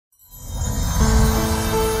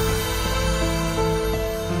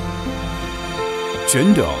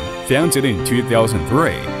Zhendong, founded in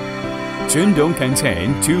 2003. Zhendong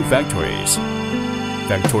contains two factories.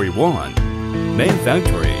 Factory 1, main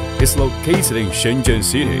factory, is located in Shenzhen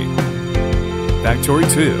City. Factory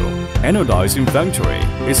 2, anodizing factory,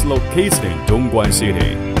 is located in Dongguan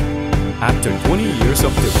City. After 20 years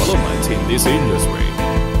of development in this industry,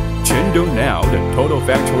 Zhendong now the total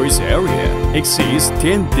factory's area exceeds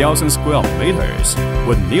 10,000 square meters,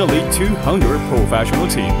 with nearly 200 professional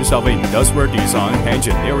teams of industrial design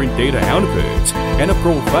engineering data output and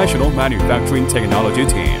professional manufacturing technology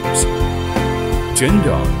teams.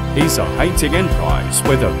 Zhendong is a high-tech enterprise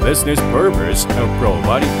with a business purpose of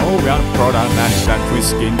providing all-round product manufacturing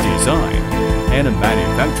scheme design and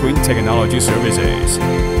manufacturing technology services.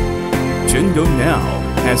 Zhendong now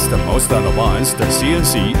has the most advanced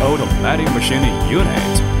CNC automatic machining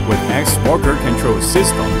unit with X-Worker control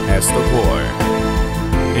system as the core.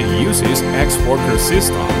 It uses X-Worker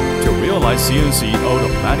system to realize CNC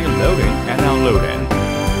automatic loading and unloading,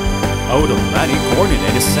 automatic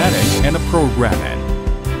coordinated setting and programming,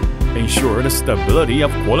 ensure the stability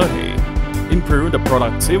of quality, improve the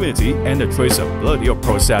productivity and the traceability of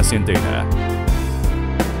processing data.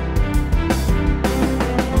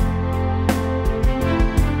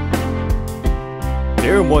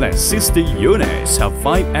 There are more than 60 units of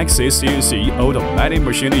 5-axis CNC automatic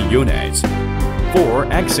machining units,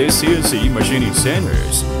 4-axis CNC machining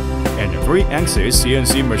centers, and 3-axis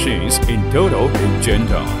CNC machines in total in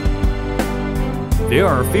Zhendong. There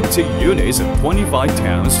are 50 units of 25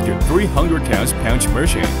 tons to 300 tons punch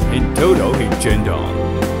machine in total in Zhendong,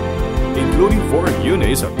 including 4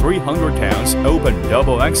 units of 300 tons open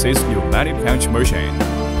double-axis pneumatic punch machine,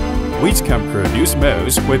 which can produce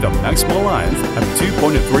molds with a maximum length of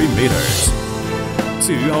 2.3 meters,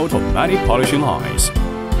 2 automatic polishing lines,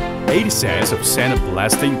 8 sets of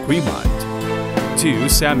sandblasting equipment, 2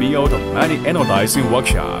 semi-automatic anodizing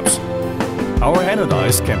workshops. Our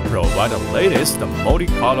anodize can provide the latest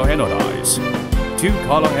multi-color anodize,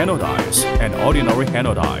 2-color anodize, and ordinary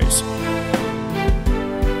anodize.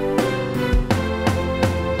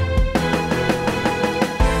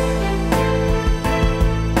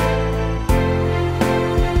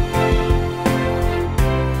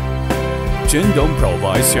 Zhendong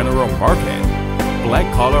provides general marking,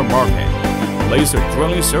 black-collar marking, laser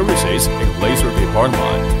drilling services in laser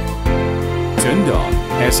department. Zhendong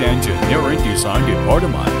has engineering design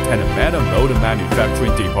department and metal mold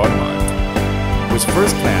manufacturing department, with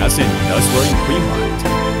first-class industrial equipment.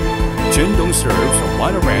 Zhendong serves a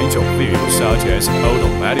wide range of fields such as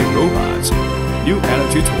automatic robots, new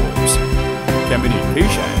energy tools,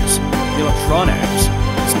 communications, electronics,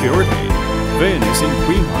 security, fitness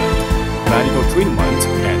equipment, medical treatment,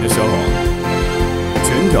 and so on.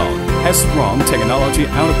 Zhendong has strong technology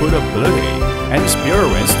output ability and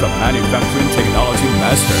experienced manufacturing technology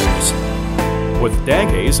masters. With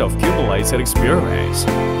decades of cumulative experience,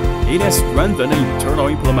 it has strengthened the internal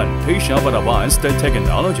implementation of advanced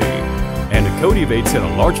technology and cultivated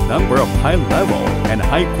a large number of high-level and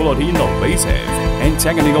high-quality innovative and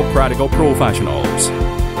technical practical professionals.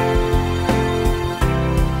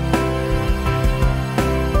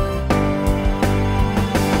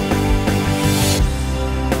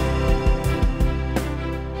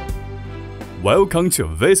 Welcome to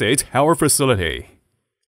visit our facility.